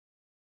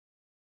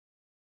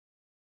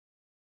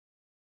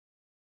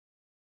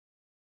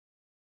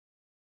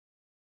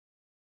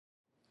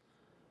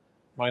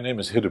My name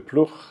is Hidde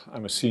Ploegh.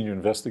 I'm a senior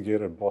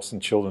investigator at Boston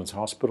Children's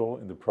Hospital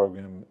in the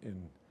program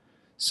in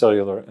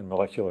cellular and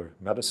molecular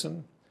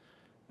medicine.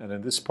 And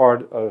in this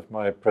part of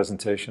my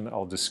presentation,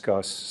 I'll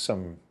discuss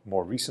some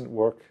more recent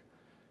work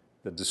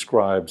that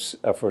describes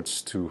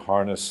efforts to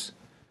harness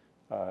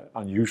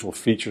unusual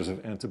features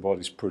of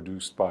antibodies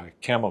produced by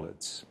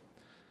camelids.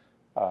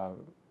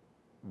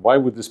 Why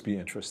would this be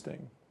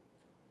interesting?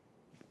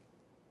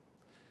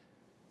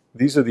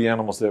 These are the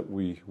animals that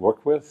we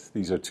work with.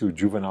 These are two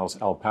juveniles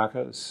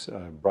alpacas,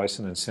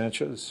 Bryson and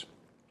Sanchez.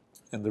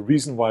 And the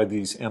reason why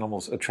these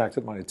animals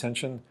attracted my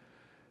attention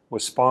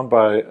was spawned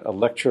by a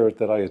lecture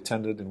that I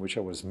attended in which I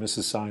was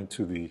misassigned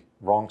to the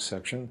wrong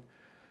section.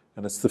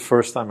 And it's the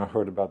first time I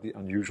heard about the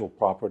unusual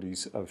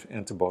properties of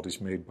antibodies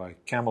made by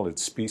camelid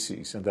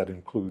species, and that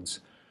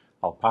includes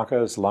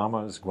alpacas,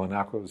 llamas,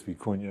 guanacos,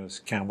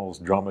 vicuñas, camels,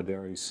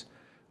 dromedaries.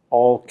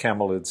 All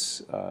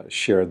camelids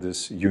share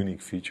this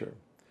unique feature.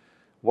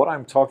 What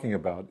I'm talking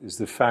about is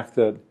the fact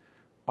that,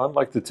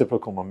 unlike the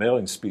typical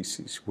mammalian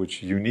species,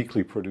 which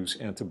uniquely produce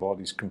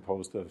antibodies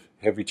composed of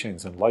heavy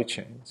chains and light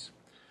chains,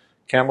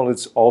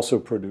 camelids also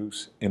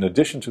produce, in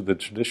addition to the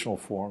traditional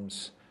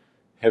forms,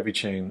 heavy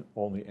chain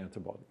only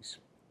antibodies.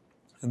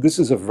 And this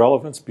is of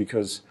relevance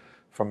because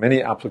for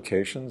many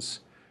applications,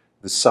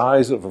 the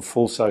size of a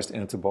full-sized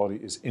antibody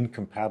is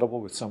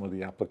incompatible with some of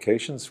the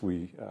applications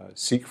we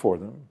seek for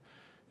them.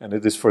 And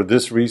it is for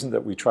this reason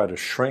that we try to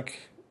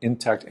shrink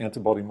intact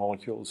antibody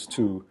molecules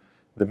to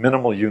the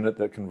minimal unit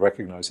that can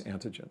recognize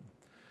antigen.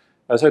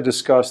 As I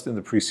discussed in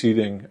the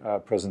preceding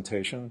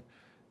presentation,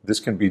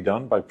 this can be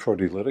done by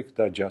proteolytic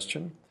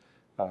digestion.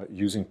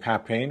 Using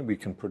papain, we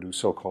can produce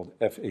so-called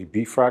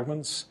FAB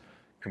fragments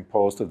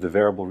composed of the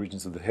variable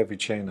regions of the heavy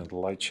chain and the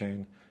light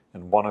chain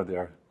and one of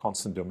their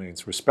constant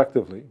domains,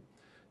 respectively.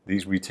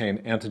 These retain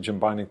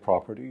antigen binding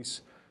properties,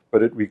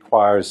 but it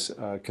requires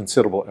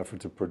considerable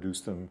effort to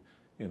produce them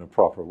in a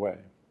proper way.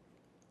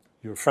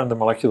 Your friend, the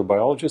molecular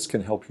biologist,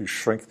 can help you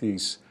shrink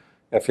these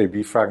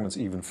FAB fragments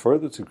even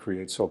further to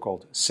create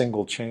so-called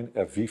single-chain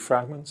FV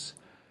fragments,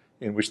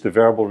 in which the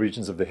variable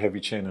regions of the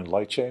heavy chain and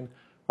light chain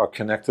are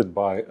connected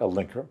by a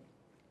linker.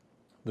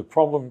 The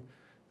problem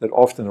that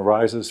often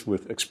arises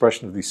with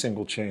expression of these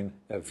single-chain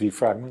FV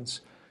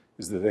fragments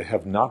is that they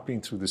have not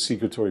been through the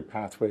secretory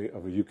pathway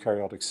of a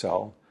eukaryotic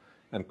cell,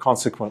 and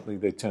consequently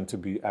they tend to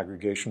be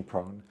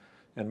aggregation-prone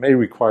and may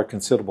require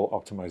considerable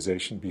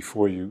optimization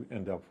before you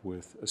end up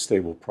with a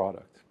stable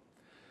product.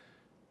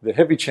 The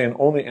heavy chain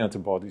only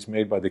antibodies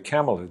made by the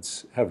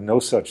camelids have no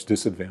such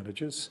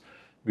disadvantages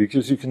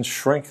because you can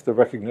shrink the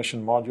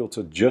recognition module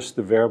to just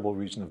the variable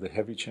region of the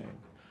heavy chain.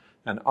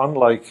 And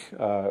unlike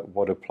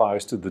what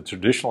applies to the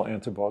traditional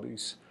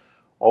antibodies,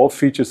 all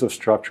features of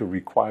structure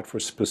required for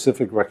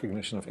specific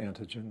recognition of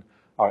antigen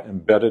are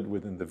embedded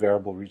within the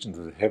variable regions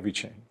of the heavy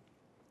chain.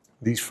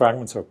 These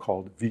fragments are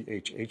called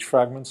VHH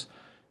fragments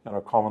and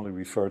are commonly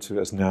referred to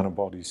as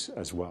nanobodies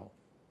as well.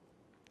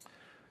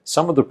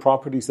 Some of the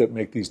properties that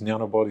make these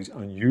nanobodies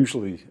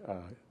unusually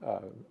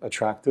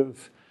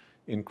attractive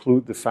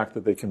include the fact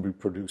that they can be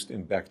produced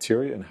in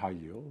bacteria in high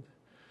yield.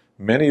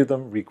 Many of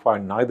them require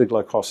neither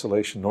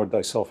glycosylation nor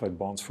disulfide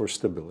bonds for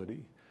stability,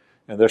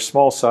 and their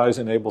small size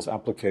enables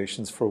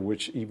applications for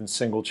which even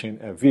single-chain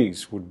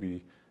FVs would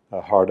be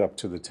hard up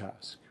to the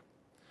task.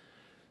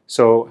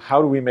 So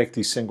how do we make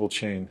these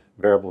single-chain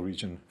variable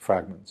region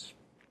fragments?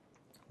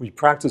 We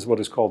practice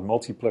what is called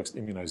multiplexed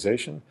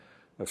immunization,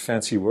 a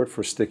fancy word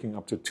for sticking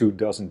up to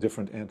 24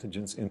 different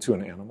antigens into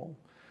an animal.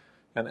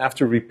 And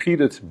after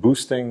repeated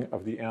boosting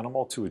of the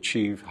animal to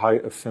achieve high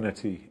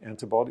affinity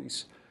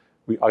antibodies,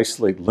 we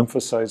isolate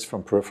lymphocytes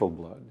from peripheral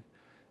blood.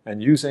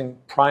 And using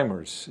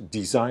primers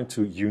designed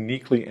to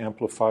uniquely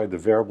amplify the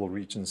variable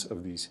regions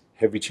of these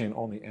heavy chain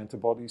only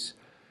antibodies,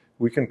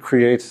 we can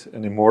create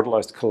an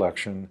immortalized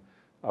collection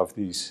of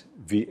these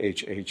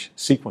VHH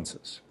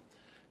sequences.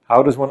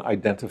 How does one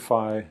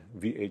identify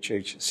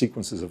VHH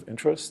sequences of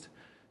interest?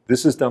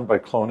 This is done by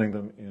cloning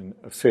them in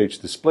a phage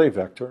display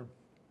vector,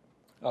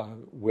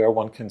 where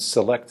one can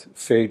select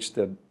phage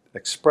that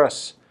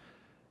express,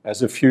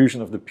 as a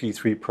fusion of the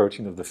P3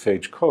 protein of the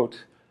phage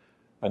coat,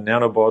 a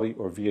nanobody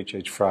or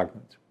VHH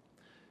fragment.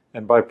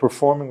 And by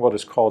performing what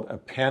is called a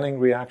panning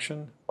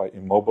reaction, by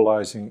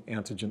immobilizing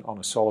antigen on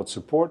a solid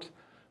support,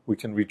 we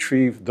can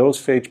retrieve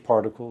those phage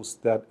particles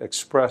that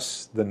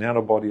express the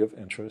nanobody of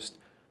interest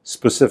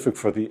specific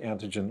for the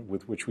antigen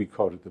with which we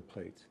coated the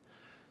plate.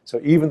 So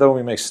even though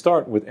we may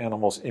start with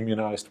animals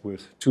immunized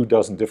with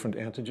 24 different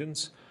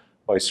antigens,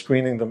 by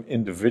screening them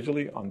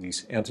individually on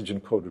these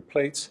antigen-coated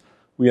plates,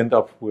 we end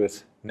up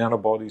with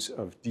nanobodies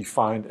of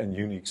defined and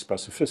unique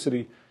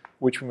specificity,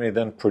 which we may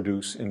then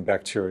produce in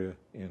bacteria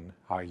in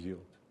high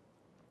yield.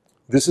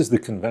 This is the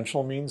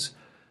conventional means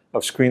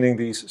of screening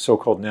these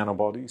so-called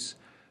nanobodies,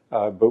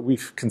 but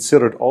we've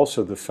considered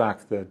also the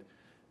fact that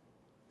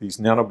these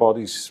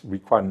nanobodies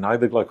require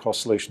neither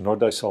glycosylation nor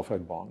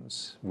disulfide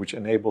bonds, which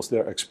enables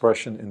their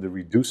expression in the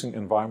reducing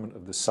environment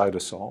of the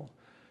cytosol.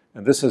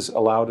 And this has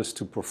allowed us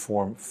to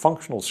perform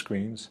functional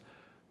screens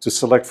to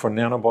select for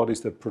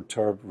nanobodies that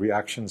perturb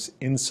reactions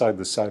inside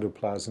the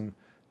cytoplasm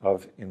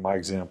of, in my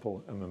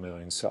example, a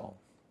mammalian cell.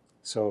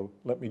 So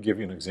let me give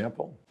you an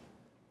example.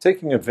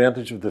 Taking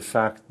advantage of the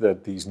fact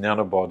that these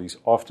nanobodies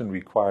often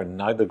require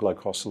neither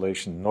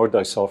glycosylation nor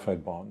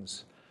disulfide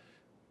bonds,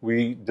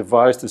 we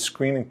devised a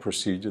screening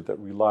procedure that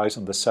relies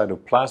on the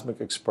cytoplasmic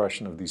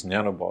expression of these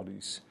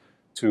nanobodies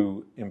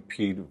to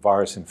impede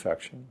virus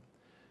infection.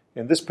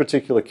 In this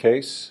particular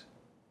case,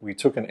 we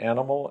took an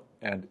animal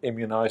and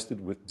immunized it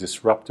with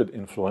disrupted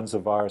influenza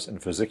virus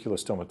and vesicular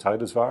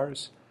stomatitis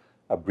virus,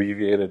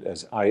 abbreviated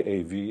as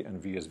IAV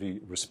and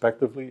VSV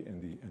respectively in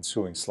the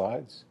ensuing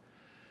slides.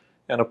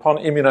 And upon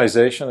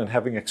immunization and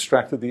having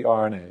extracted the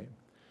RNA,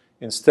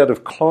 instead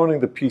of cloning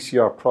the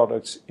PCR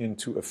products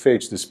into a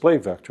phage display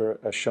vector,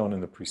 as shown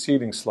in the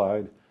preceding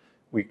slide,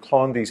 we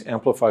cloned these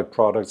amplified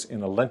products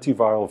in a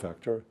lentiviral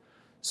vector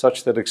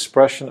such that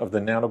expression of the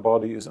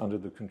nanobody is under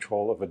the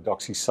control of a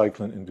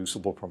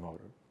doxycycline-inducible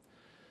promoter.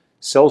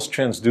 Cells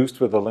transduced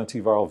with a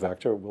lentiviral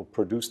vector will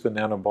produce the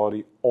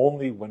nanobody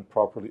only when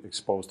properly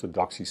exposed to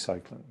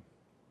doxycycline.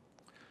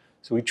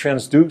 So we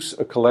transduce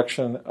a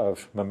collection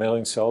of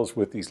mammalian cells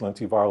with these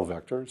lentiviral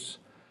vectors,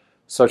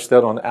 such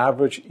that on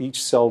average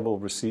each cell will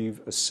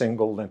receive a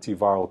single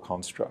lentiviral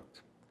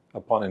construct.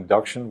 Upon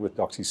induction with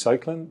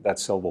doxycycline, that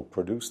cell will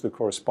produce the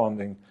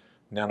corresponding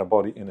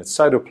nanobody in its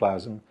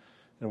cytoplasm,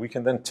 and we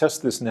can then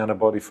test this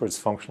nanobody for its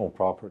functional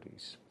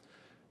properties.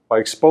 By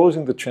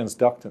exposing the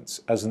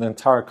transductants as an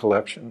entire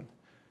collection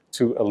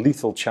to a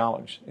lethal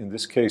challenge, in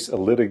this case a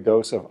lytic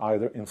dose of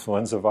either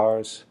influenza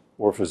virus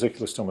or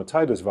vesicular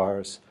stomatitis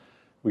virus,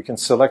 we can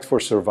select for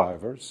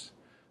survivors,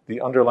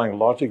 the underlying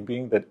logic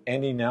being that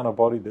any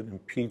nanobody that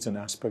impedes an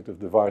aspect of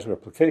the virus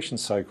replication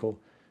cycle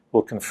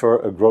will confer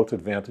a growth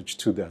advantage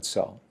to that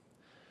cell.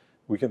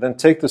 We can then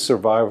take the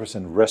survivors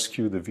and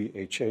rescue the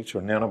VHH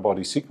or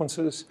nanobody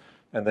sequences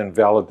and then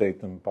validate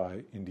them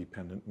by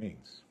independent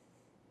means.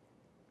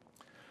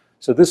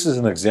 So this is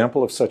an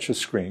example of such a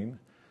screen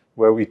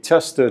where we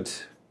tested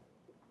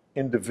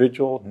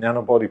individual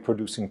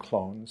nanobody-producing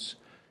clones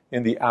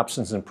in the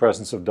absence and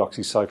presence of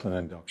doxycycline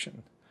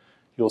induction.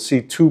 You'll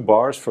see two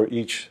bars for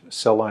each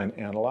cell line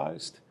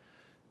analyzed.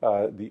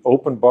 The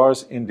open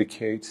bars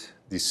indicate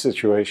the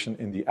situation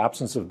in the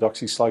absence of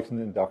doxycycline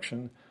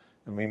induction,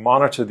 and we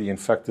monitor the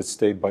infected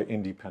state by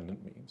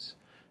independent means.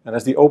 And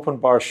as the open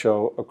bars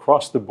show,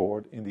 across the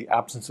board, in the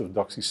absence of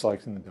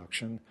doxycycline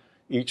induction,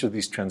 each of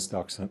these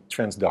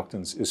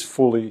transductants is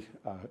fully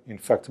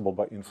infectable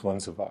by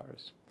influenza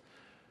virus.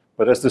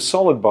 But as the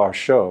solid bars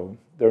show,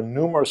 there are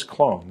numerous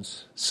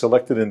clones,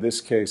 selected in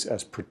this case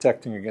as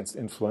protecting against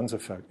influenza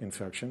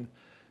infection,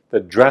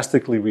 that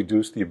drastically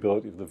reduce the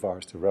ability of the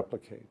virus to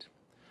replicate.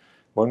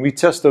 When we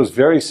test those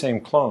very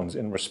same clones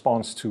in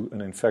response to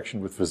an infection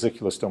with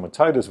vesicular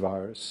stomatitis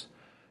virus,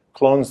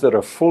 clones that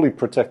are fully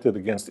protected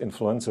against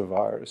influenza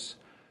virus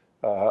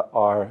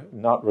are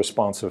not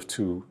responsive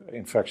to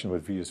infection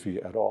with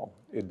VSV at all.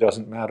 It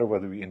doesn't matter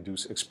whether we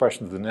induce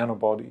expression of the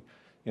nanobody,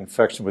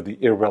 infection with the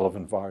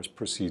irrelevant virus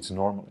proceeds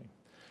normally.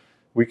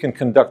 We can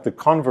conduct the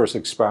converse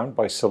experiment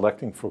by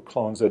selecting for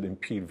clones that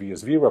impede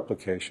VSV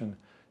replication,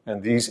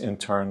 and these in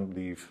turn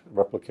leave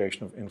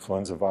replication of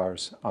influenza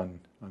virus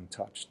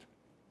untouched.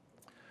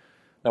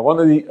 Now, one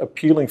of the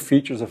appealing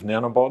features of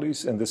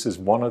nanobodies, and this is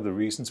one of the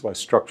reasons why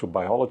structural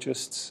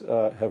biologists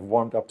have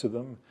warmed up to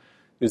them,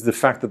 is the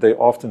fact that they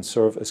often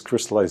serve as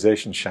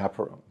crystallization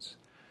chaperones.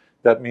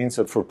 That means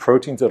that for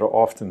proteins that are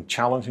often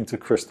challenging to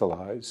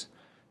crystallize,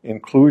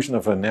 inclusion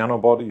of a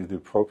nanobody of the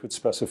appropriate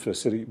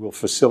specificity will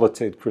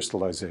facilitate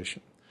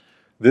crystallization.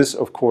 This,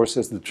 of course,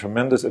 has the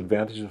tremendous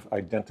advantage of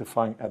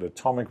identifying at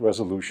atomic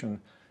resolution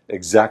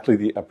exactly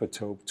the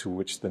epitope to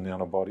which the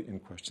nanobody in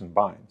question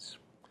binds.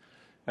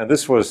 And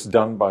this was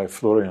done by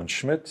Florian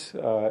Schmidt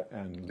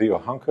and Leo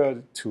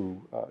Hanke,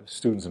 two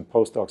students and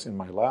postdocs in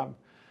my lab.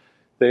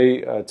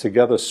 They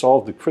together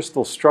solved the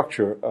crystal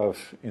structure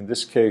of, in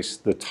this case,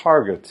 the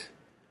target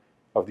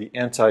of the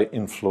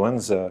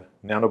anti-influenza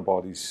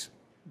nanobodies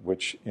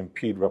which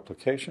impede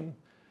replication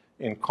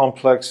in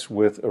complex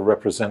with a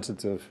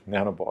representative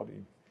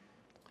nanobody.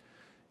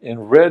 In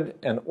red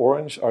and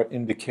orange are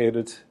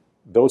indicated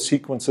those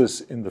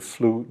sequences in the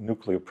flu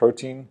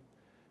nucleoprotein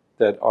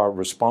that are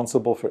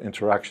responsible for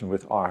interaction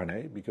with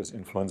RNA, because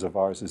influenza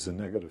virus is a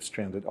negative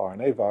stranded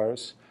RNA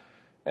virus,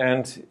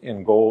 and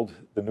in gold,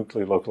 the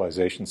nuclear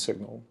localization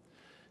signal.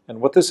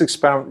 And what this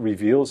experiment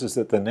reveals is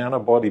that the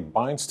nanobody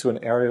binds to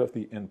an area of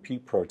the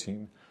NP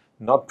protein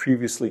not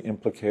previously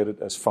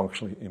implicated as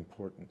functionally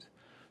important.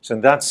 So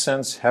in that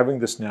sense, having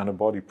this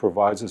nanobody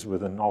provides us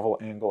with a novel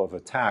angle of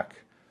attack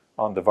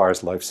on the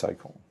virus life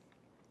cycle.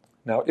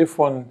 Now, if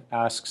one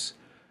asks,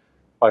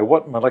 by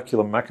what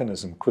molecular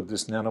mechanism could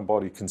this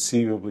nanobody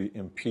conceivably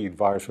impede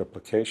virus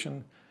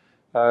replication?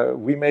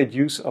 We made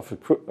use of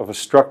a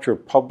structure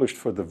published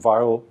for the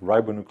viral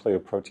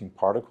ribonucleoprotein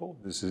particle.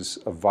 This is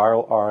a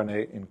viral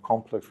RNA in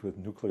complex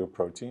with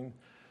nucleoprotein.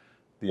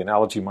 The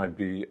analogy might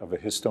be of a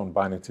histone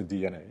binding to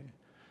DNA.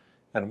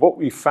 And what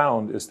we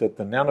found is that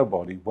the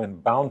nanobody, when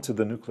bound to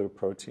the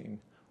nucleoprotein,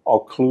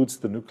 occludes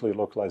the nuclear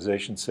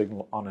localization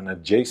signal on an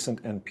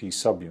adjacent NP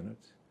subunit.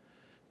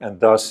 and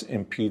thus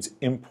impedes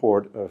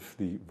import of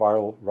the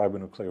viral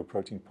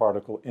ribonucleoprotein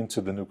particle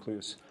into the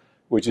nucleus,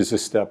 which is a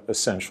step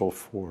essential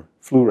for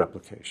flu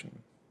replication.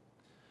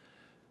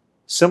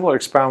 Similar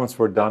experiments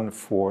were done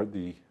for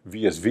the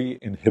VSV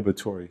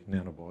inhibitory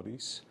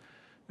nanobodies.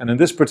 And in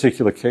this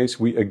particular case,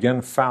 we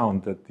again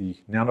found that the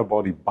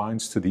nanobody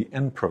binds to the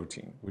N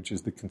protein, which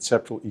is the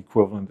conceptual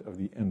equivalent of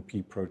the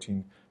NP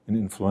protein in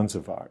influenza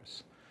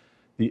virus.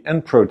 The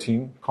N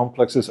protein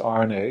complexes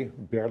RNA,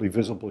 barely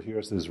visible here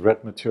as this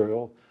red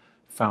material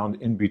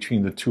found in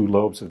between the two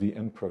lobes of the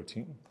N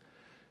protein.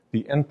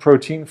 The N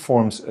protein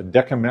forms a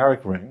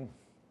decameric ring,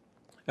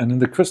 and in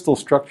the crystal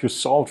structure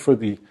solved for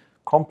the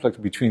complex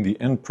between the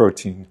N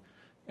protein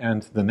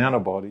and the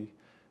nanobody,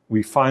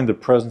 we find the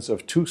presence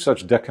of two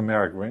such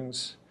decameric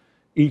rings,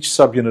 each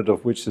subunit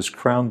of which is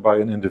crowned by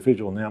an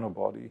individual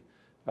nanobody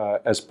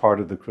as part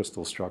of the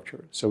crystal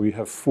structure. So we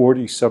have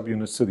 40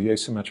 subunits to the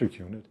asymmetric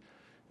unit,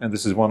 and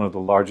this is one of the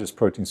largest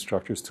protein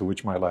structures to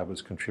which my lab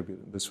has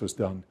contributed. This was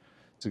done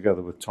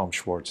together with Tom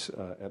Schwartz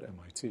at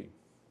MIT.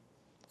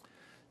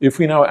 If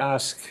we now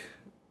ask,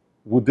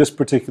 would this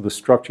particular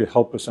structure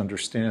help us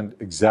understand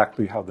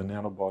exactly how the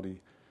nanobody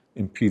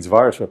impedes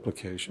virus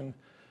replication?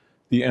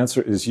 The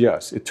answer is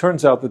yes. It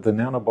turns out that the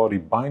nanobody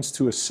binds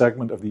to a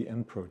segment of the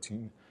N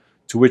protein,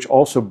 to which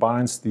also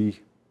binds the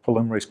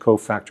polymerase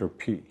cofactor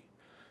P.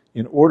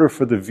 In order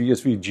for the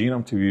VSV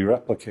genome to be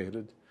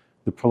replicated,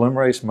 the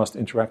polymerase must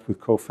interact with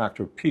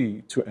cofactor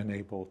P to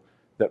enable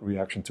that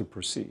reaction to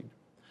proceed.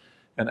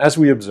 And as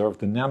we observed,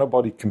 the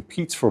nanobody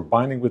competes for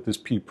binding with this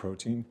P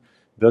protein,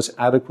 thus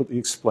adequately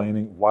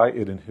explaining why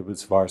it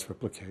inhibits virus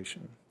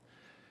replication.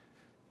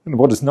 And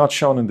what is not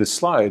shown in this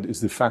slide is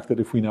the fact that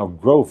if we now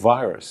grow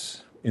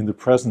virus in the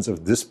presence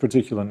of this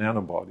particular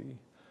nanobody,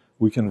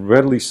 we can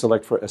readily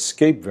select for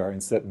escape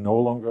variants that no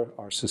longer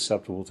are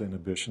susceptible to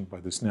inhibition by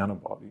this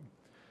nanobody.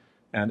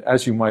 And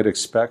as you might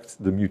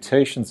expect, the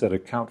mutations that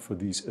account for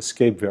these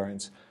escape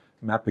variants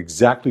map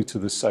exactly to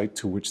the site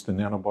to which the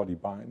nanobody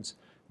binds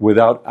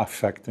without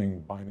affecting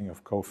binding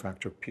of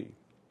cofactor P.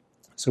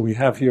 So we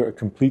have here a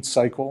complete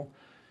cycle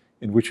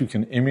in which we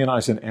can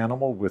immunize an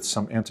animal with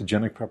some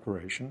antigenic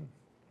preparation,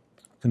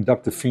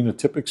 conduct a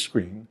phenotypic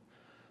screen,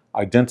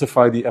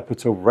 identify the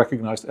epitope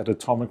recognized at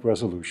atomic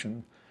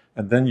resolution,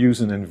 and then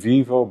use an in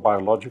vivo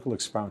biological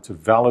experiment to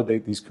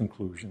validate these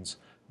conclusions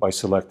by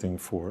selecting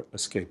for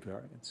escape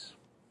variants.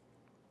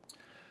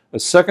 A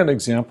second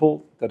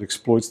example that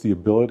exploits the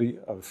ability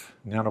of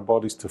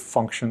nanobodies to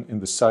function in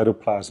the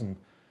cytoplasm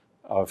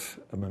of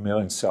a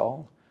mammalian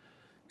cell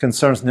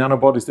concerns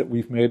nanobodies that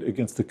we've made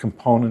against the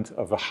component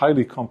of a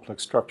highly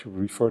complex structure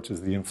we refer to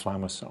as the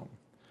inflammasome.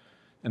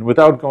 And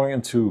without going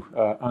into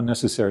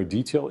unnecessary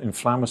detail,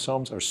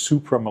 inflammasomes are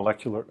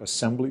supramolecular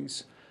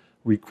assemblies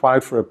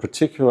required for a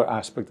particular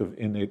aspect of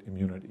innate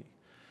immunity.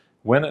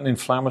 When an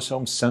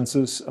inflammasome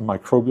senses a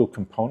microbial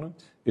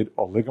component, it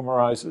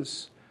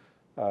oligomerizes,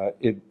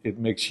 it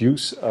makes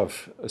use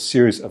of a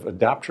series of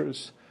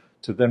adapters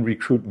to then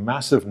recruit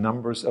massive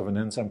numbers of an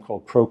enzyme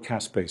called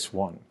procaspase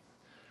 1.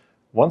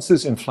 Once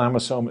this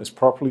inflammasome is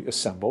properly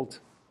assembled,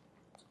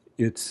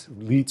 it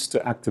leads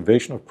to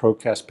activation of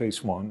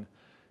procaspase 1,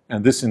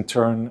 and this in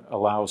turn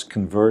allows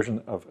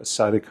conversion of a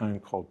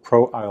cytokine called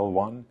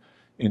pro-IL-1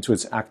 into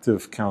its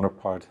active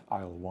counterpart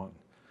IL-1.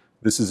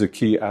 This is a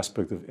key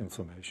aspect of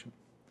inflammation.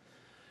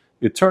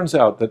 It turns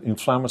out that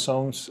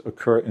inflammasomes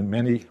occur in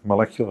many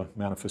molecular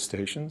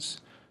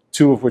manifestations,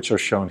 two of which are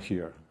shown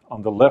here.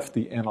 On the left,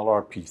 the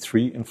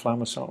NLRP3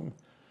 inflammasome,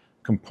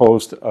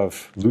 composed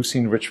of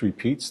leucine-rich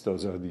repeats,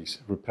 those are these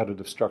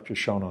repetitive structures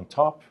shown on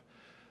top,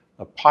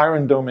 a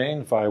pyrin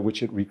domain via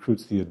which it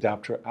recruits the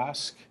adapter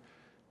ASC,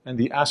 and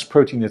the ASC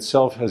protein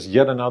itself has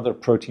yet another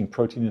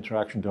protein-protein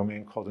interaction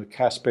domain called a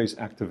caspase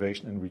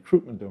activation and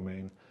recruitment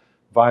domain,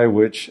 via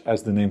which,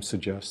 as the name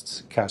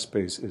suggests,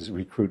 caspase is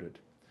recruited.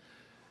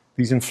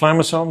 These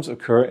inflammasomes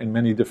occur in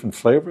many different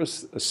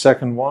flavors. A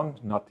second one,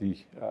 not the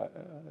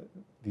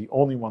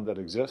only one that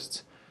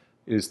exists,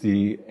 is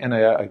the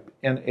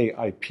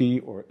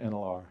NAIP or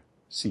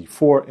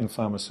NLRC4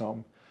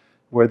 inflammasome,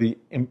 where the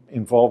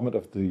involvement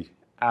of the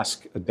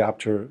ASC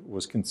adapter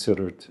was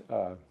considered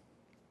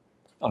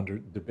under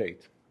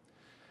debate.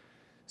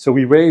 So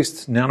we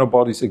raised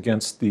nanobodies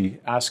against the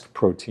ASC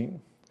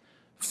protein,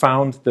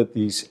 found that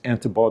these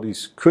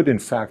antibodies could in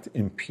fact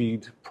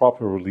impede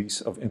proper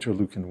release of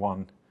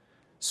interleukin-1,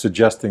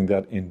 suggesting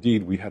that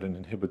indeed we had an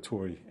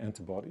inhibitory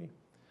antibody.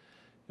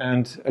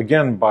 And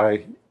again,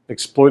 by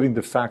exploiting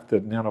the fact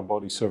that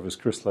nanobodies serve as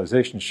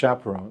crystallization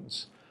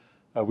chaperones,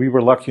 we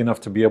were lucky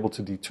enough to be able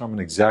to determine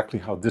exactly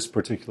how this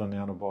particular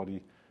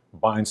nanobody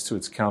binds to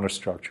its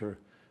counterstructure,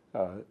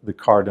 the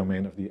CAR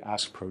domain of the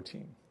ASC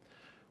protein.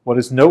 What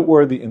is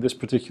noteworthy in this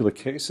particular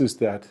case is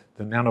that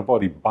the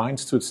nanobody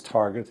binds to its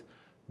target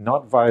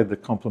not via the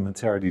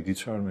complementarity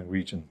determining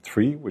region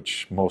 3,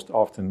 which most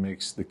often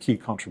makes the key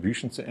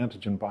contributions to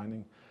antigen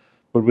binding,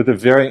 but with a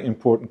very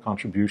important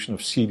contribution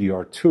of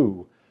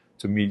CDR2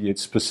 to mediate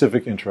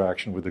specific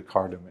interaction with the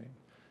CAR domain.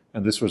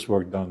 And this was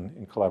work done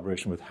in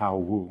collaboration with Hao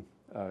Wu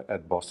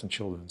at Boston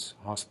Children's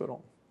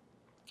Hospital.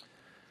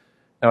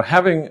 Now,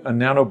 having a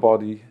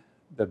nanobody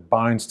that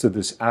binds to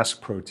this ASC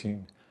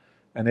protein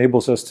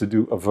enables us to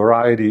do a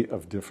variety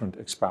of different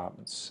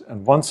experiments.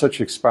 And one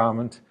such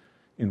experiment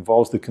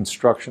involves the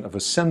construction of a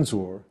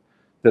sensor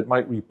that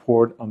might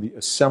report on the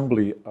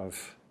assembly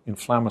of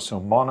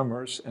inflammasome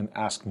monomers and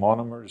ASC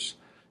monomers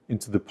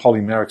into the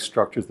polymeric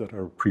structures that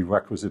are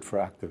prerequisite for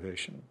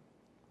activation.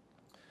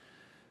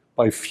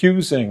 By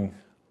fusing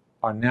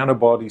our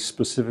nanobody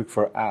specific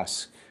for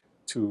ASC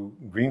to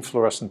green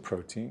fluorescent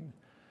protein,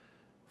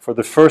 for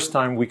the first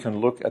time we can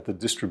look at the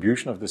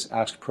distribution of this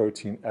ASC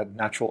protein at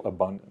natural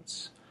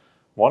abundance.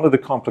 One of the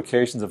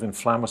complications of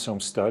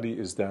inflammasome study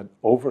is that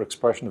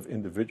overexpression of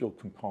individual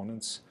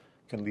components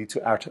can lead to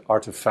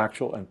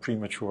artifactual and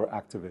premature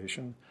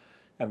activation.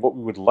 And what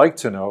we would like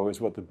to know is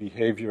what the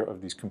behavior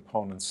of these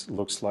components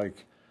looks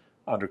like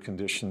under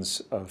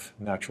conditions of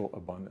natural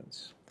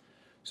abundance.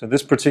 So in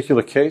this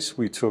particular case,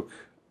 we took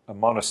a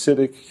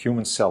monocytic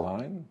human cell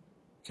line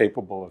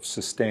capable of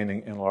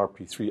sustaining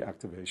NLRP3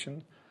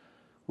 activation.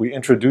 We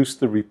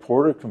introduced the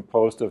reporter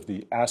composed of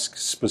the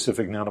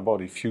ASC-specific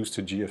nanobody fused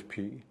to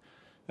GFP.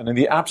 And in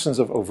the absence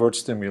of overt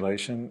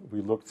stimulation, we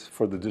looked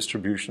for the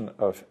distribution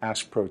of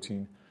ASC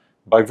protein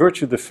by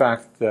virtue of the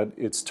fact that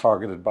it's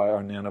targeted by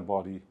our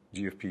nanobody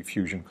GFP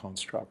fusion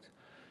construct.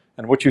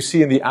 And what you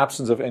see in the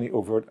absence of any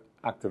overt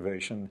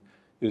activation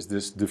is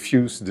this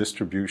diffuse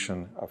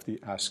distribution of the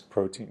ASC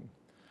protein.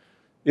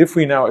 If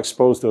we now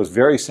expose those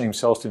very same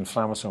cells to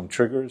inflammasome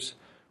triggers,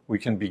 we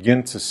can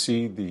begin to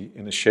see the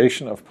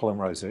initiation of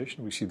polymerization.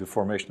 We see the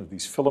formation of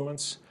these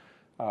filaments.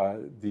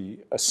 The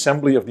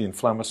assembly of the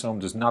inflammasome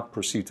does not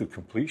proceed to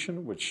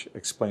completion, which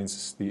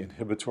explains the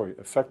inhibitory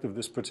effect of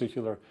this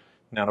particular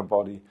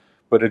nanobody,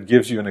 but it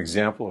gives you an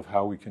example of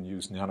how we can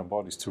use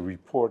nanobodies to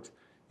report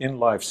in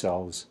live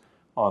cells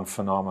on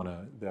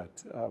phenomena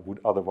that would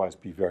otherwise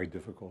be very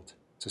difficult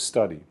to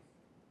study.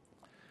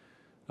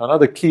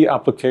 Another key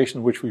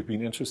application which we've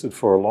been interested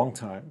for a long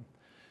time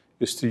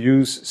is to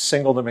use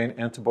single-domain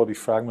antibody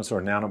fragments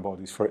or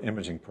nanobodies for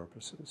imaging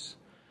purposes.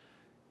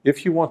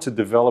 If you want to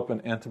develop an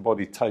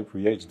antibody-type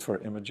reagent for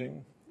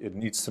imaging, it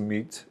needs to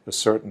meet a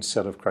certain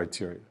set of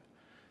criteria.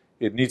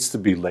 It needs to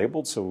be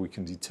labeled so we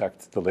can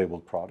detect the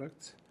labeled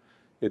product.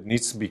 It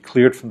needs to be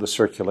cleared from the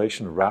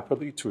circulation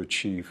rapidly to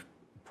achieve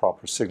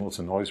proper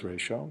signal-to-noise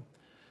ratio.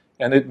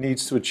 And it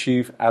needs to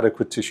achieve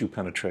adequate tissue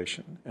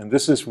penetration. And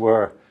this is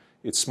where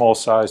its small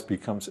size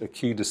becomes a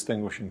key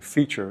distinguishing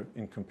feature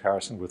in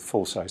comparison with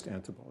full-sized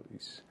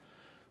antibodies.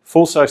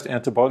 Full-sized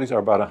antibodies are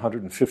about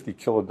 150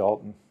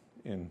 kilodalton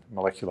in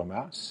molecular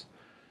mass.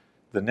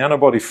 The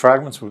nanobody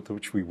fragments with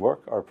which we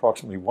work are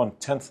approximately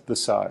 1/10 the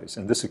size,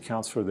 and this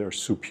accounts for their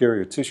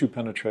superior tissue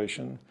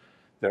penetration,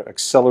 their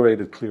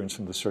accelerated clearance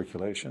from the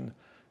circulation,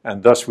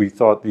 and thus we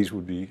thought these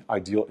would be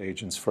ideal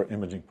agents for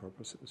imaging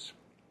purposes.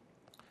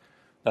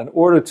 Now, in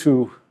order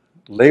to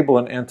label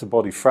an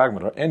antibody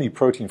fragment, or any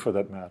protein for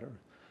that matter,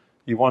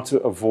 you want to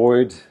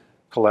avoid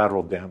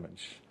collateral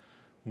damage.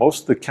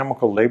 Most of the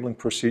chemical labeling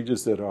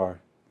procedures that are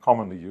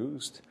commonly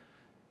used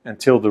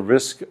entail the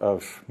risk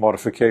of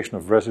modification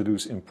of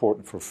residues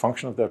important for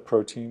function of that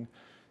protein.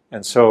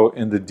 And so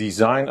in the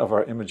design of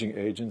our imaging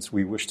agents,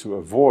 we wish to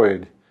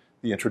avoid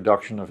the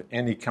introduction of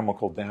any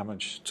chemical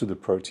damage to the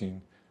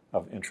protein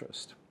of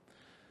interest.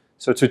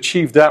 So to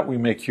achieve that, we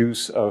make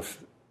use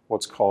of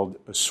what's called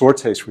a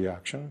sortase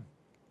reaction.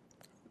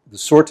 The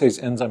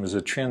sortase enzyme is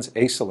a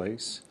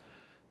transacylase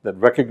that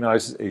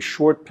recognizes a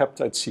short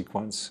peptide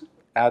sequence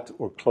at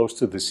or close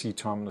to the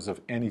C-terminus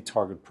of any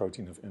target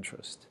protein of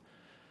interest.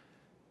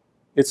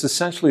 It's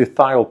essentially a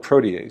thiol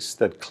protease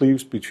that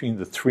cleaves between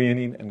the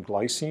threonine and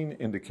glycine,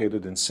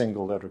 indicated in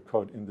single letter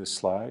code in this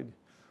slide,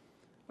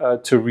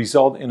 to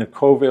result in a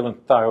covalent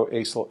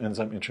thioacyl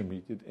enzyme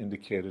intermediate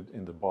indicated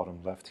in the bottom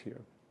left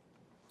here.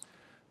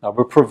 Now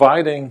we're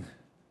providing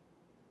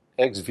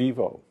ex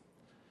vivo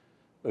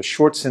a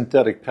short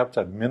synthetic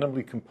peptide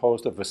minimally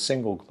composed of a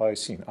single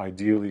glycine,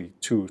 ideally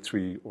 2,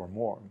 3, or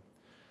more,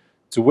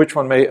 to which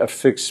one may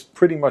affix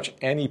pretty much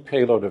any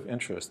payload of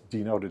interest,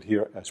 denoted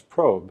here as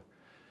probe.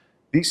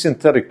 These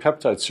synthetic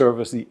peptides serve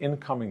as the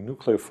incoming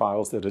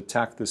nucleophiles that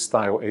attack this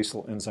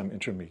thioacyl enzyme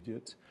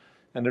intermediate,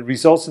 and it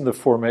results in the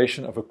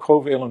formation of a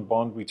covalent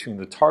bond between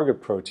the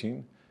target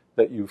protein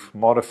that you've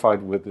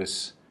modified with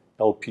this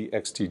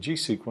LPXTG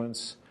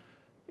sequence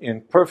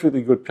in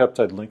perfectly good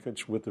peptide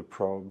linkage with the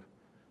probe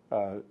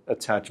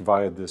attached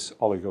via this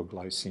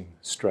oligoglycine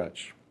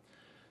stretch.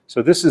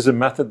 So this is a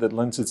method that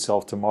lends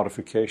itself to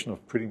modification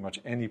of pretty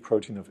much any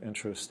protein of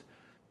interest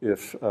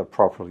if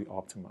properly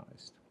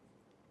optimized.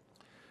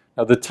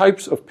 Now, the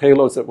types of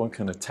payloads that one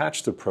can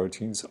attach to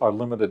proteins are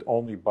limited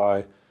only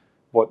by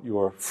what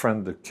your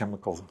friend,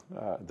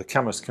 the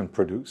chemist, can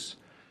produce.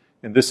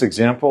 In this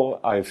example,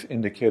 I've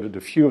indicated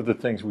a few of the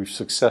things we've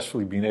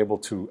successfully been able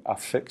to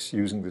affix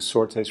using the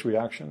sortase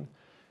reaction.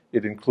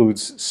 It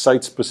includes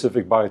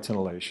site-specific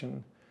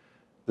biotinylation,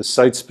 the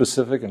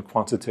site-specific and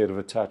quantitative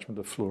attachment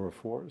of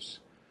fluorophores,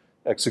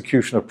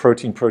 execution of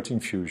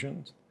protein-protein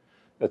fusions,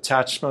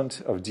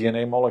 attachment of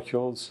DNA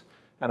molecules,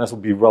 and as will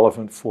be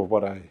relevant for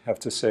what I have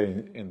to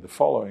say in the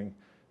following,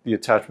 the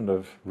attachment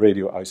of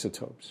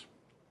radioisotopes.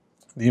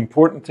 The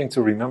important thing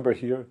to remember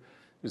here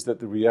is that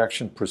the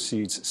reaction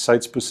proceeds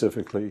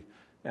site-specifically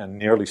and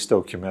nearly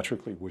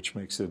stoichiometrically, which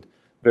makes it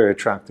very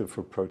attractive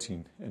for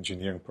protein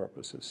engineering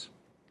purposes.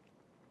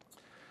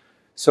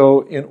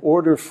 So in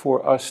order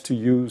for us to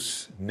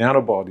use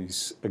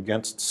nanobodies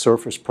against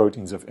surface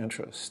proteins of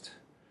interest,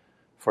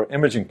 for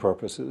imaging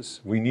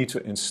purposes, we need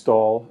to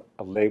install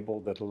a label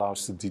that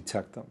allows to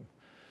detect them.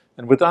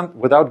 And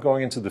without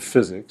going into the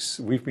physics,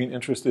 we've been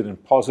interested in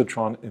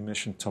positron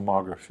emission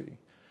tomography.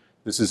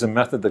 This is a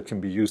method that can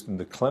be used in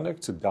the clinic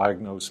to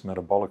diagnose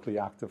metabolically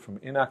active from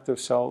inactive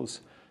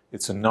cells.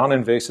 It's a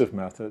non-invasive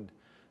method,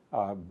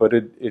 but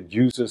it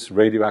uses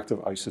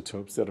radioactive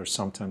isotopes that are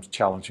sometimes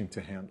challenging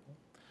to handle.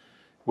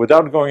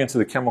 Without going into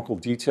the chemical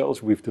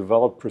details, we've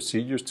developed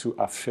procedures to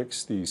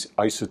affix these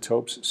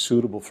isotopes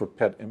suitable for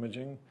PET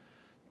imaging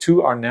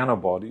to our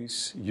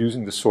nanobodies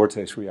using the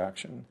sortase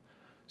reaction.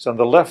 So on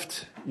the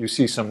left, you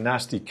see some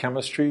nasty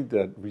chemistry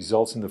that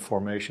results in the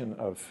formation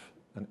of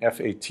an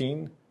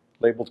F18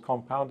 labeled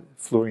compound.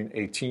 Fluorine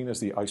 18 is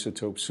the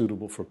isotope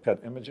suitable for PET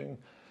imaging.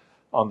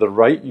 On the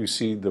right, you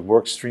see the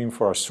work stream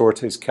for our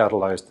sortase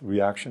catalyzed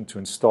reaction to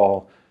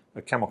install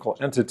a chemical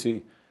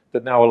entity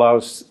that now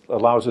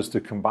allows us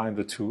to combine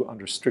the two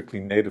under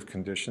strictly native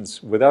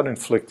conditions without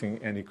inflicting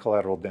any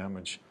collateral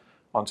damage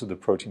onto the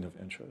protein of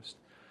interest.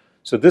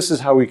 So this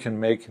is how we can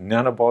make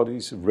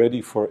nanobodies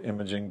ready for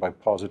imaging by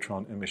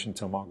positron emission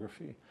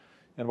tomography.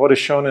 And what is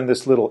shown in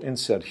this little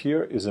inset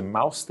here is a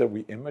mouse that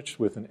we imaged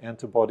with an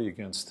antibody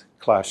against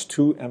class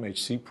 2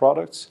 MHC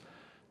products.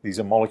 These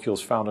are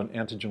molecules found on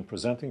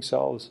antigen-presenting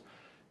cells.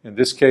 In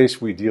this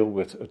case, we deal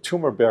with a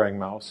tumor-bearing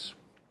mouse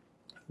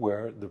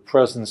where the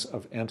presence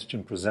of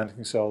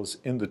antigen-presenting cells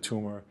in the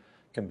tumor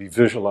can be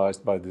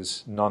visualized by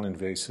this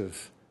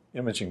non-invasive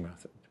imaging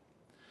method.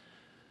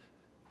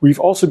 We've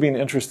also been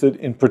interested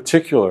in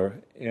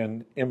particular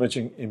in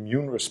imaging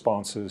immune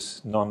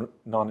responses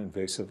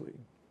non-invasively.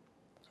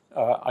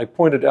 I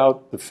pointed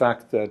out the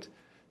fact that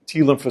T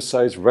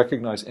lymphocytes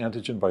recognize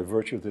antigen by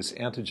virtue of this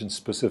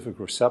antigen-specific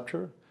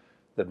receptor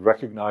that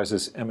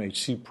recognizes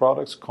MHC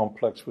products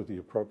complex with the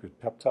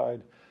appropriate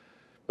peptide.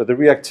 But the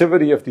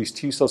reactivity of these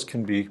T cells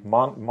can be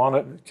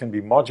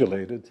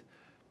modulated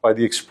by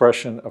the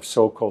expression of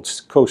so-called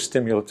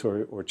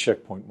co-stimulatory or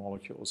checkpoint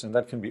molecules, and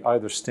that can be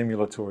either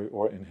stimulatory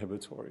or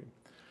inhibitory.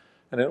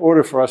 And in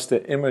order for us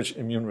to image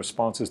immune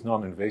responses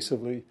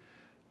non-invasively,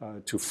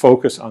 to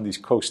focus on these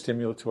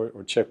co-stimulatory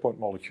or checkpoint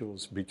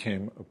molecules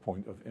became a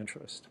point of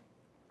interest.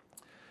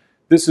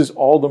 This is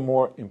all the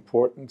more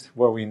important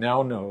where we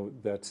now know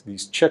that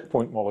these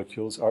checkpoint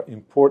molecules are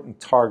important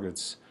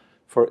targets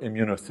for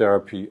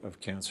immunotherapy of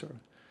cancer.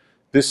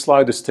 This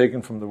slide is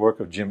taken from the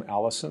work of Jim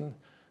Allison,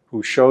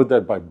 who showed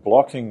that by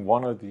blocking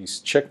one of these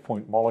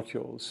checkpoint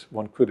molecules,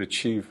 one could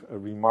achieve a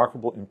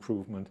remarkable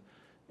improvement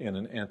in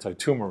an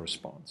anti-tumor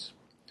response.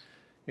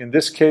 In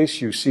this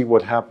case, you see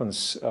what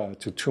happens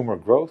to tumor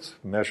growth,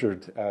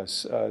 measured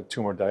as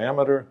tumor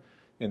diameter.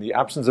 In the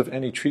absence of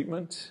any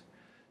treatment,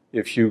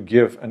 if you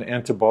give an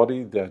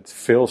antibody that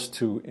fails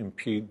to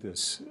impede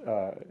this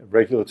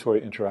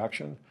regulatory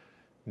interaction,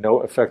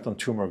 no effect on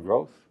tumor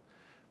growth.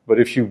 But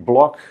if you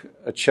block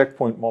a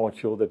checkpoint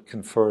molecule that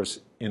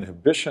confers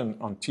inhibition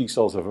on T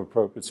cells of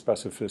appropriate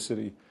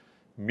specificity,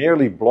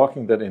 merely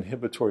blocking that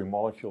inhibitory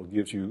molecule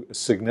gives you a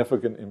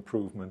significant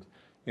improvement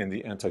in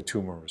the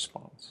anti-tumor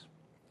response.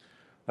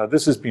 Now,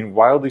 this has been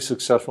wildly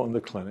successful in the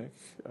clinic,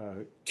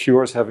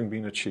 cures having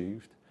been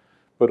achieved,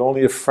 but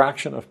only a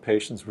fraction of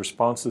patients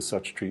respond to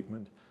such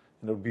treatment,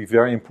 and it would be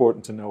very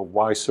important to know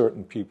why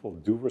certain people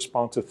do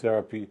respond to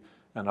therapy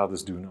and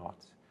others do not.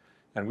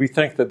 And we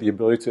think that the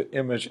ability to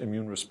image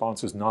immune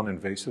responses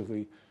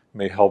non-invasively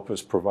may help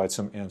us provide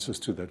some answers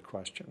to that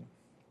question.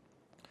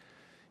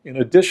 In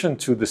addition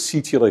to the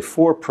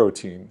CTLA-4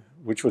 protein,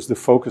 which was the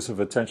focus of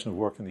attention of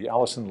work in the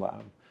Allison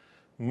lab,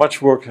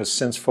 much work has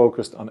since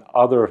focused on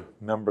other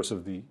members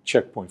of the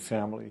checkpoint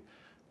family,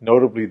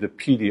 notably the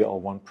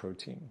PD-L1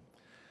 protein.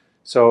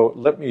 So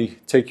let me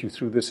take you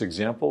through this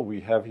example.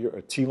 We have here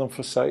a T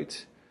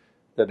lymphocyte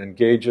that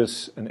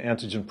engages an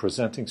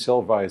antigen-presenting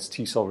cell via its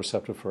T cell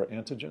receptor for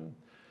antigen.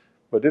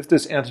 But if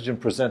this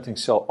antigen-presenting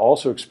cell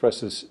also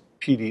expresses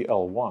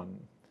PD-L1,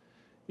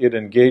 it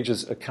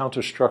engages a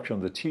counterstructure on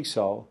the T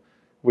cell,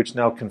 which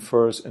now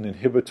confers an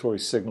inhibitory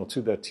signal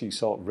to that T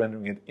cell,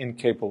 rendering it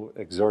incapable of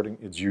exerting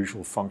its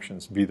usual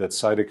functions, be that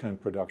cytokine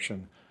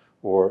production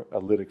or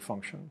a lytic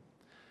function.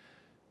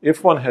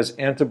 If one has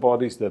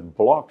antibodies that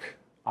block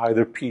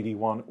either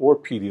PD-1 or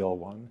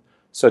PD-L1,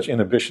 such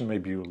inhibition may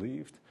be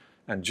relieved.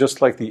 And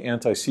just like the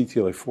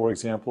anti-CTLA-4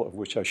 example of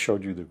which I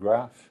showed you the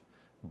graph,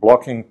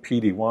 blocking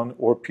PD-1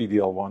 or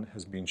PD-L1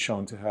 has been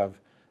shown to have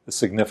a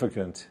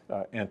significant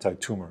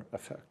anti-tumor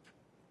effect.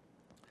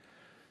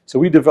 So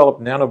we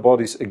developed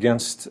nanobodies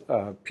against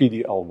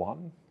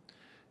PD-L1,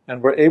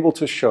 and we're able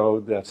to show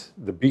that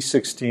the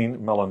B16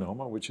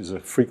 melanoma, which is a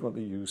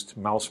frequently used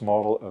mouse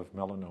model of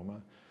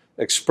melanoma,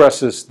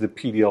 expresses the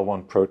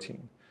PD-L1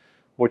 protein.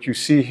 What you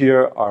see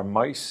here are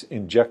mice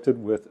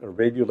injected with a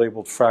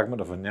radiolabeled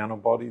fragment of a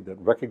nanobody that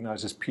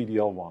recognizes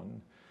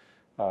PD-L1.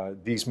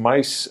 These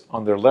mice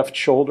on their left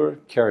shoulder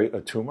carry a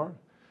tumor,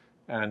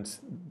 and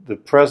the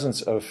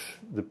presence of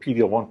the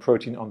PD-L1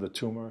 protein on the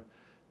tumor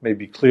may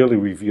be clearly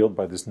revealed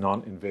by this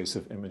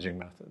non-invasive imaging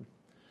method.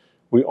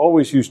 We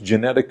always use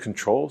genetic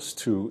controls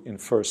to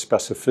infer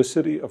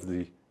specificity of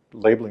the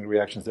labeling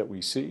reactions that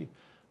we see.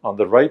 On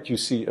the right, you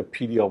see a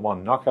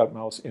PD-L1 knockout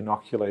mouse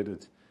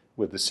inoculated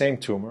with the same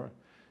tumor,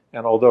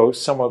 and although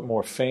somewhat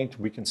more faint,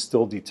 we can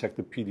still detect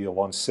the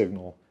PD-L1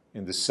 signal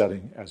in this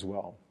setting as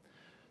well.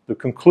 The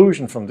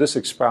conclusion from this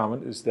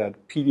experiment is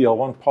that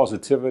PD-L1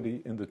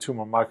 positivity in the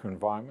tumor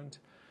microenvironment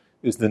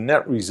is the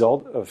net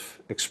result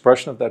of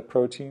expression of that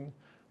protein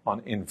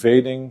on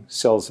invading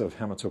cells of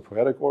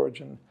hematopoietic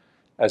origin,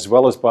 as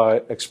well as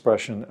by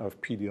expression of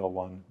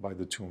PD-L1 by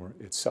the tumor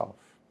itself.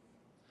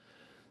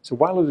 So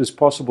while it is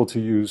possible to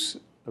use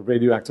a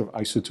radioactive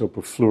isotope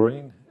of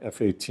fluorine,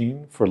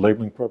 F18, for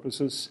labeling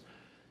purposes,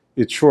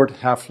 its short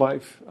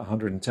half-life,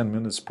 110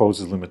 minutes,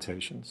 poses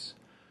limitations.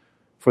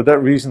 For that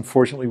reason,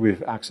 fortunately, we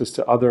have access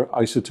to other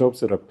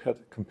isotopes that are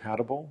PET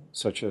compatible,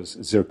 such as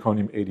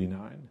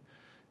zirconium-89,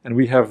 and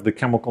we have the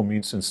chemical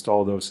means to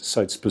install those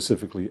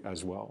site-specifically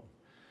as well.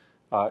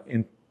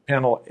 In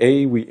panel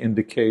A, we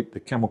indicate the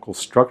chemical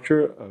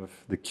structure of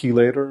the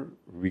chelator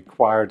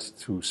required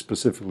to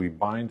specifically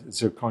bind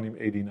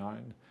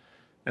zirconium-89,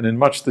 and in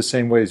much the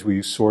same way as we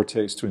use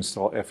sortase to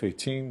install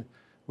F18,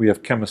 we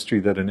have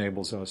chemistry that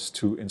enables us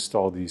to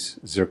install these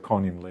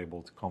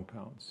zirconium-labeled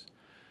compounds.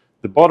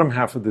 The bottom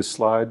half of this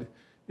slide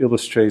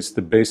illustrates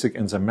the basic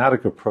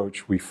enzymatic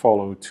approach we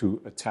follow to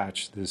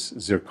attach this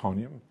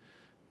zirconium.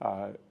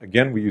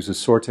 Again, we use a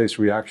sortase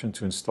reaction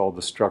to install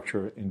the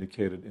structure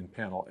indicated in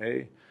panel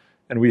A,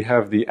 and we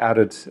have the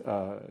added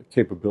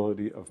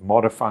capability of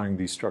modifying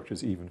these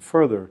structures even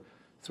further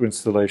through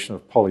installation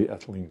of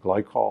polyethylene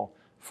glycol,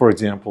 for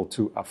example,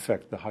 to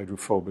affect the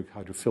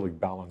hydrophilic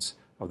balance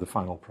of the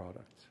final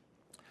product.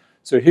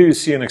 So here you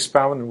see an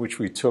experiment in which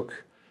we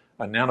took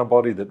a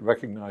nanobody that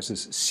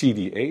recognizes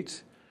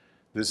CD8.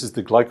 This is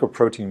the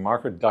glycoprotein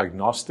marker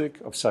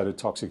diagnostic of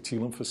cytotoxic T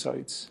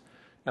lymphocytes.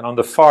 And on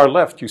the far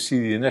left, you see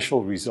the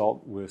initial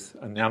result with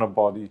a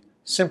nanobody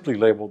simply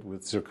labeled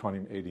with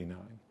zirconium-89.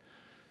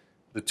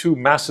 The two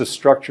massive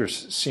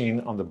structures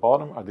seen on the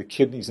bottom are the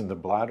kidneys and the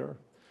bladder.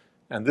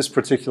 And this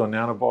particular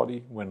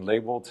nanobody, when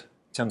labeled,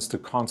 tends to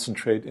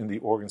concentrate in the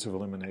organs of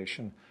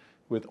elimination,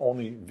 with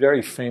only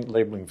very faint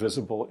labeling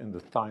visible in the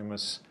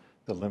thymus,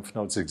 the lymph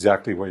nodes,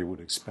 exactly where you would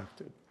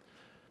expect it.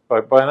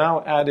 But by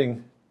now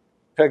adding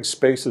PEG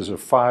spaces of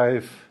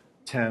 5,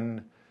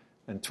 10,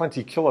 and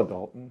 20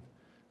 kilodalton,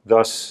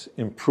 thus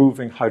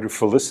improving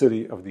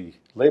hydrophilicity of the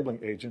labeling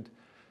agent,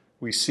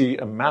 we see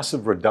a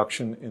massive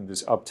reduction in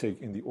this uptake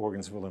in the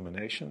organs of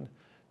elimination,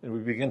 and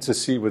we begin to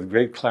see with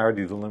great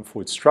clarity the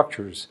lymphoid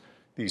structures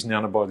these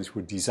nanobodies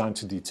were designed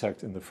to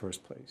detect in the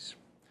first place.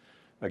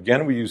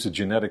 Again, we use a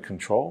genetic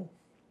control.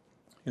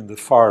 In the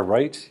far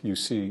right, you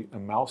see a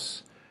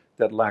mouse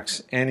that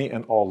lacks any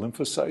and all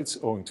lymphocytes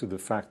owing to the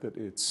fact that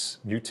it's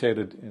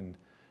mutated in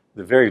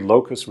the very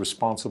locus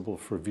responsible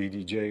for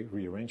VDJ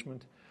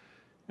rearrangement.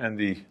 And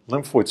the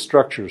lymphoid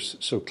structures,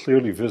 so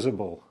clearly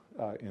visible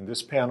in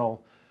this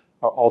panel,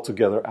 are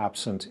altogether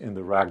absent in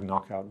the RAG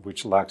knockout,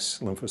 which lacks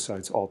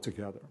lymphocytes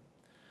altogether.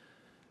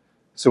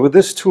 So with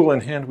this tool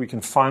in hand, we can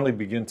finally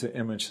begin to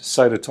image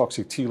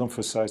cytotoxic T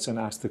lymphocytes and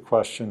ask the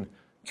question,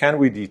 can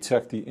we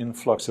detect the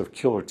influx of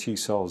killer T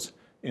cells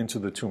into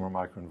the tumor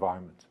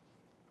microenvironment?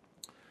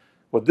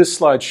 What this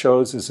slide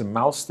shows is a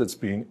mouse that's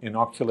being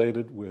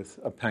inoculated with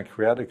a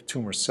pancreatic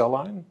tumor cell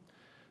line,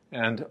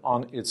 and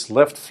on its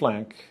left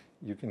flank,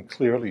 you can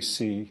clearly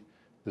see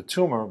the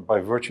tumor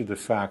by virtue of the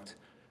fact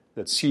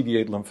that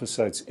CD8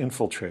 lymphocytes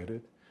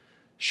infiltrated,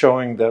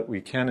 showing that we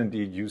can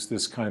indeed use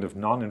this kind of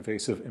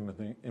non-invasive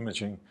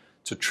imaging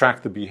to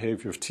track the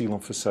behavior of T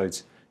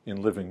lymphocytes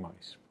in living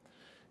mice.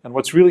 And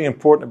what's really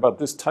important about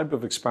this type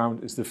of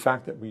experiment is the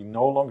fact that we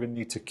no longer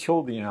need to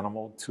kill the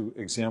animal to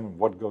examine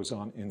what goes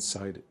on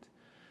inside it.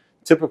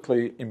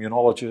 Typically,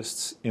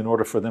 immunologists, in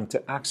order for them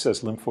to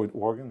access lymphoid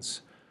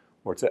organs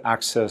or to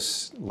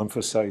access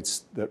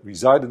lymphocytes that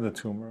reside in the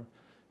tumor,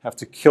 have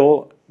to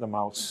kill the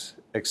mouse,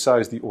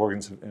 excise the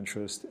organs of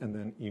interest, and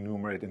then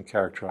enumerate and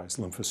characterize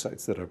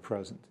lymphocytes that are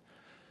present.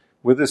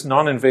 With this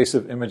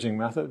non-invasive imaging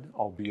method,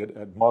 albeit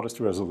at modest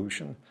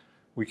resolution,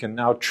 we can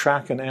now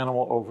track an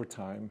animal over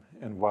time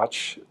and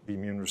watch the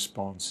immune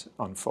response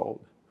unfold.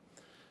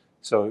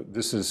 So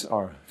this is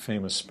our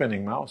famous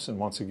spinning mouse, and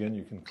once again,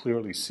 you can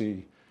clearly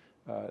see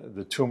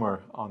the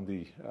tumor on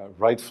the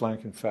right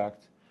flank, in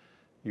fact.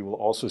 You will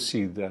also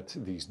see that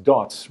these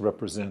dots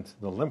represent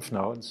the lymph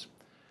nodes,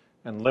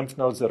 and lymph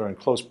nodes that are in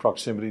close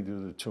proximity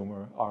to the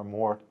tumor are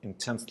more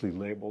intensely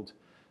labeled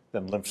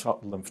than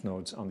lymph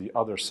nodes on the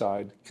other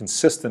side,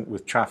 consistent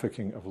with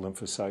trafficking of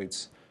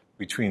lymphocytes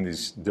between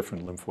these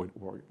different lymphoid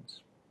organs.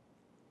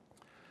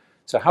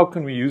 So how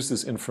can we use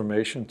this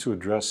information to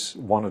address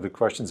one of the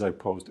questions I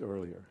posed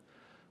earlier?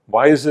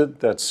 Why is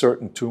it that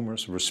certain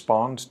tumors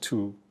respond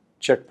to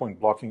checkpoint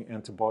blocking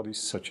antibodies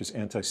such as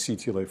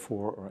anti-CTLA4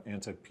 or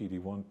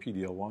anti-PD1,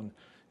 PD-L1,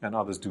 and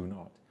others do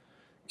not.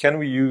 Can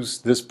we use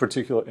this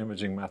particular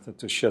imaging method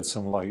to shed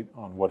some light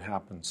on what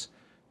happens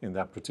in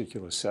that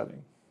particular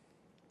setting?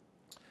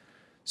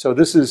 So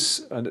this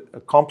is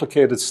a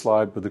complicated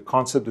slide, but the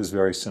concept is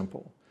very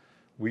simple.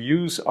 We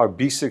use our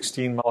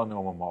B16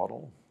 melanoma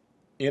model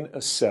in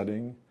a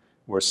setting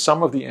where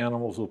some of the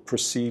animals will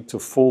proceed to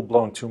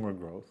full-blown tumor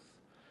growth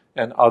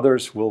and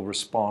others will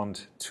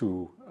respond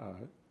to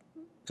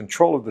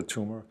control of the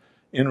tumor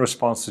in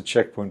response to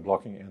checkpoint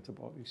blocking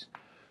antibodies.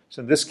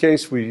 So in this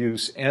case, we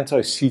use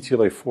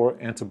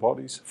anti-CTLA4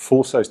 antibodies,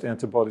 full-sized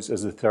antibodies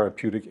as a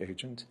therapeutic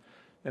agent,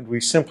 and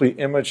we simply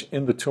image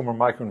in the tumor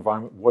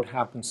microenvironment what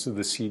happens to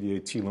the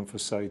CD8 T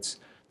lymphocytes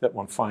that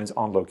one finds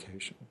on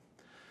location.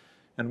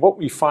 And what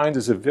we find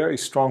is a very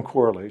strong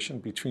correlation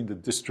between the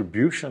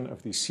distribution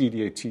of these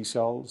CD8 T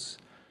cells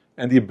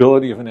and the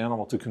ability of an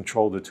animal to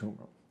control the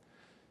tumor.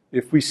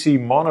 If we see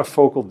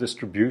monofocal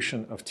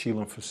distribution of T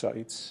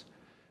lymphocytes,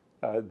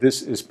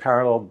 this is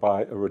paralleled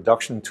by a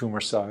reduction in tumor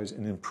size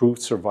and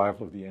improved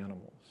survival of the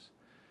animals.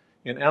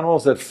 In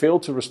animals that fail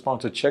to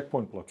respond to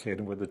checkpoint blockade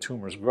and where the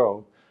tumors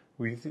grow,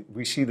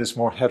 we see this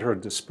more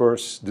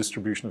heterodispersed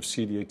distribution of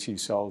CD8 T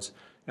cells,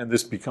 and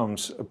this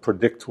becomes a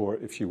predictor,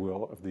 if you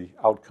will, of the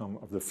outcome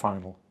of the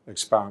final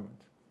experiment.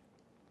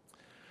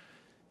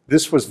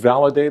 This was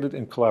validated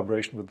in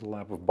collaboration with the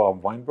lab of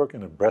Bob Weinberg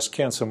in a breast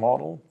cancer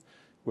model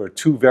where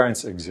two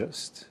variants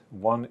exist.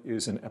 One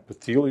is an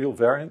epithelial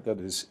variant that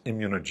is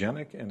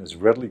immunogenic and is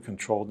readily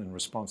controlled in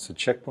response to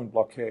checkpoint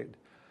blockade.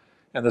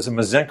 And there's a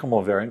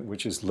mesenchymal variant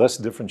which is less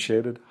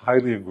differentiated,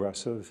 highly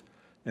aggressive,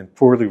 and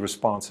poorly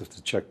responsive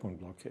to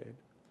checkpoint blockade.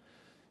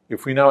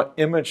 If we now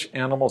image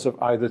animals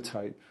of either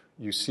type,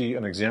 you see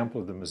an example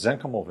of the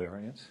mesenchymal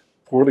variant,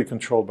 poorly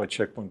controlled by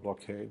checkpoint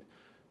blockade.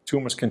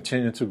 Tumors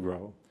continue to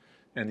grow,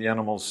 and the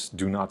animals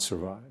do not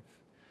survive.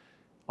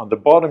 On the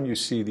bottom, you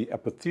see the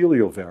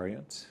epithelial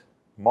variant,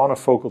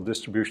 monofocal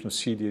distribution of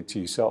CD8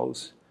 T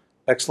cells,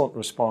 excellent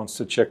response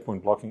to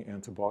checkpoint blocking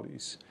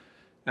antibodies.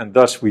 And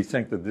thus, we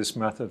think that this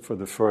method, for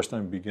the first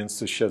time, begins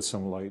to shed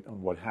some light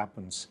on what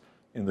happens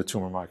in the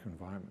tumor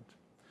microenvironment.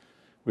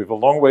 We have a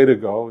long way to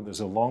go. There's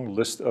a long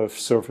list of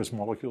surface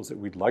molecules that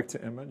we'd like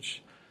to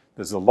image.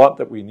 There's a lot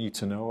that we need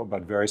to know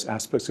about various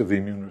aspects of the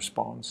immune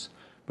response,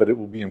 but it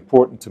will be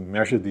important to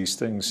measure these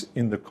things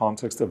in the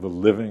context of a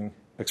living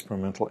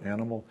experimental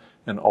animal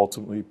and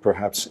ultimately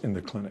perhaps in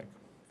the clinic.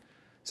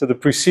 So the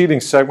preceding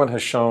segment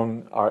has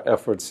shown our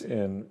efforts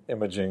in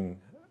imaging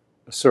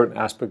a certain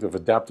aspect of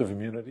adaptive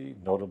immunity,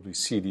 notably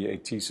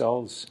CD8 T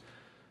cells.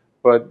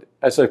 But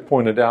as I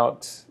pointed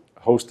out,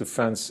 host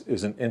defense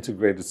is an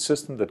integrated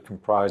system that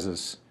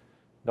comprises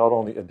not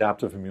only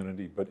adaptive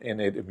immunity, but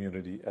innate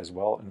immunity as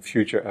well. And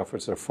future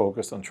efforts are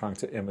focused on trying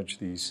to image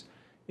these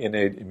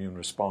innate immune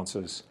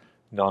responses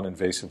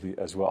non-invasively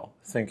as well.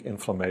 Think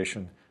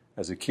inflammation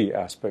as a key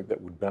aspect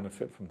that would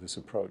benefit from this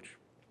approach.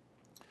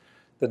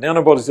 The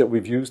nanobodies that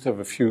we've used have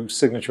a few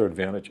signature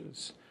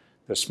advantages.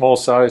 Their small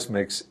size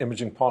makes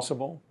imaging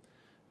possible.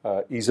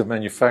 Ease of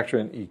manufacture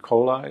in E.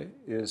 coli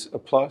is a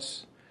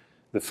plus.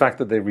 The fact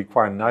that they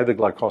require neither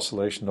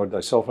glycosylation nor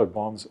disulfide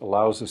bonds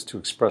allows us to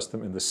express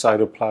them in the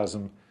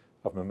cytoplasm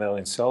of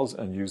mammalian cells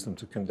and use them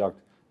to conduct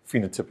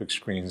phenotypic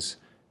screens,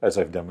 as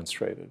I've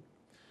demonstrated.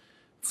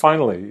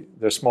 Finally,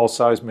 their small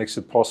size makes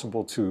it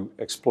possible to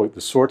exploit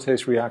the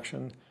sortase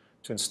reaction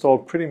to install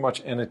pretty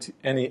much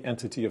any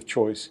entity of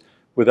choice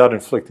without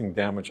inflicting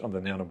damage on the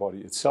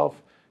nanobody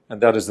itself,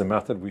 and that is the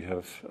method we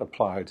have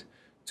applied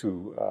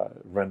to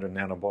render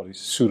nanobodies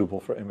suitable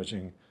for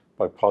imaging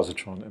by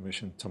positron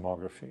emission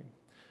tomography.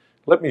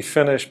 Let me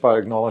finish by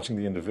acknowledging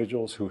the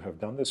individuals who have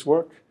done this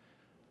work.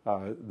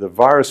 The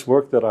virus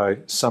work that I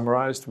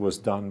summarized was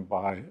done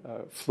by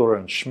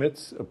Florian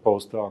Schmidt, a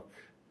postdoc,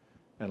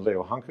 and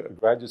Leo Hanke, a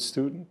graduate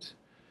student.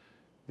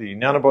 The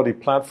nanobody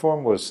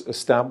platform was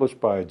established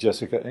by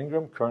Jessica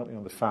Ingram, currently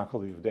on the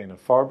faculty of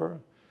Dana-Farber.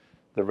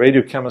 The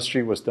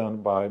radiochemistry was done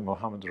by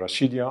Mohammed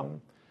Rashidian,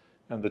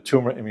 and the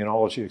tumor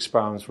immunology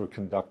experiments were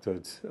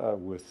conducted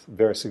with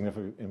very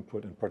significant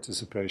input and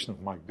participation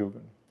of Mike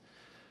Dugan.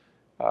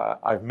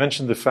 I've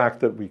mentioned the fact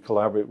that we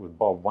collaborate with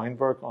Bob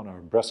Weinberg on our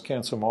breast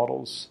cancer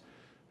models,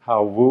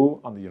 Hao Wu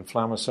on the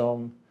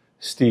inflammasome,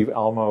 Steve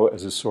Almo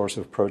as a source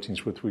of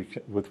proteins with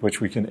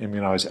which we can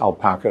immunize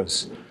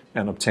alpacas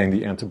and obtain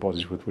the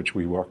antibodies with which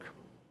we work.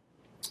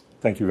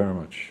 Thank you very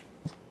much.